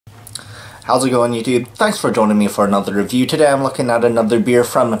How's it going, YouTube? Thanks for joining me for another review. Today I'm looking at another beer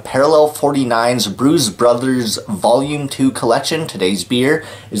from Parallel 49's Brews Brothers Volume 2 collection. Today's beer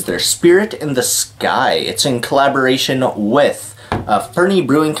is their Spirit in the Sky. It's in collaboration with Fernie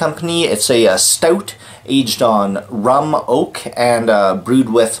Brewing Company. It's a stout aged on rum oak and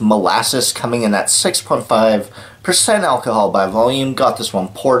brewed with molasses, coming in at 6.5% alcohol by volume. Got this one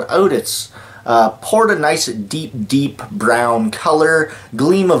poured out. It's poured a nice deep brown color,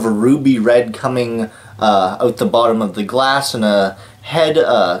 gleam of a ruby red coming out the bottom of the glass, and a head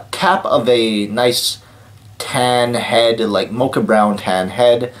cap of a nice tan head, like mocha brown tan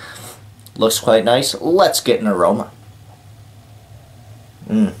head. Looks quite nice. Let's get an aroma.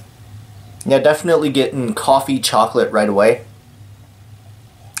 Yeah, definitely getting coffee chocolate right away.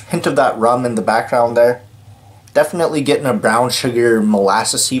 Hint of that rum in the background there. Definitely getting a brown sugar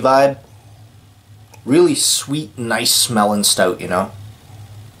molassesy vibe. Really sweet, nice smelling stout, you know.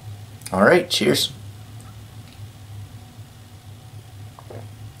 Alright, cheers.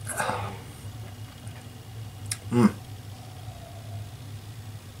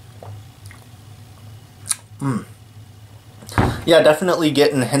 Yeah, definitely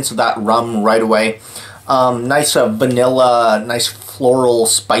getting hints of that rum right away. Nice vanilla, nice floral,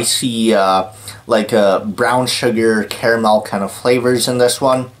 spicy, like brown sugar, caramel kind of flavors in this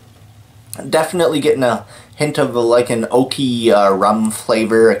one. Definitely getting a hint of like an oaky rum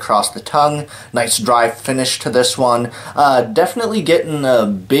flavor across the tongue. Nice dry finish to this one. Definitely getting a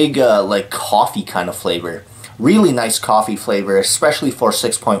big like coffee kind of flavor. Really nice coffee flavor, especially for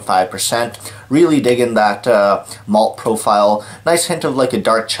 6.5%. Really digging that malt profile. Nice hint of like a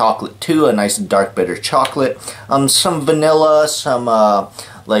dark chocolate too, a nice dark bitter chocolate. Some vanilla, some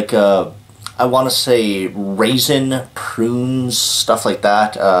like I want to say raisin, prunes, stuff like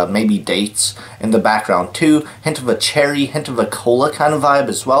that. Maybe dates in the background too. Hint of a cherry, hint of a cola kind of vibe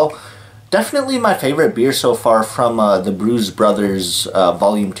as well. Definitely my favorite beer so far from the Brews Brothers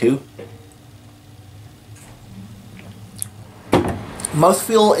Volume 2.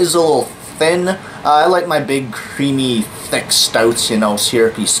 Mouthfeel is a little thin. I like my big creamy thick stouts, you know,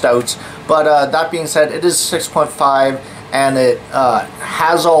 syrupy stouts. But that being said, it is 6.5 and it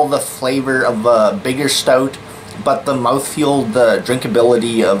has all the flavor of a bigger stout, but the mouthfeel, the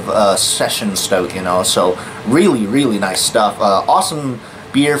drinkability of a session stout, you know. So really nice stuff. Awesome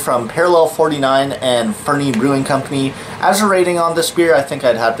beer from Parallel 49 and Fernie Brewing Company. As a rating on this beer, I think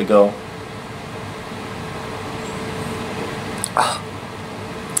I'd have to go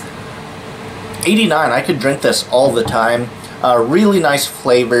 89. I could drink this all the time. Really nice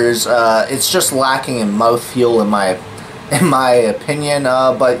flavors. It's just lacking in mouthfeel in my opinion.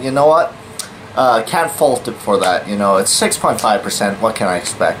 But you know what? Can't fault it for that. You know, it's 6.5%. What can I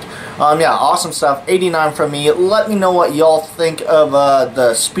expect? Yeah, awesome stuff. 89 from me. Let me know what y'all think of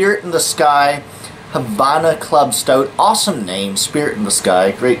the Spirit in the Sky Havana Club Stout. Awesome name, Spirit in the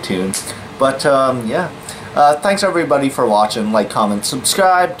Sky. Great tune. But yeah. Thanks everybody for watching. Like, comment,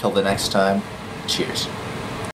 subscribe. Till the next time. Cheers.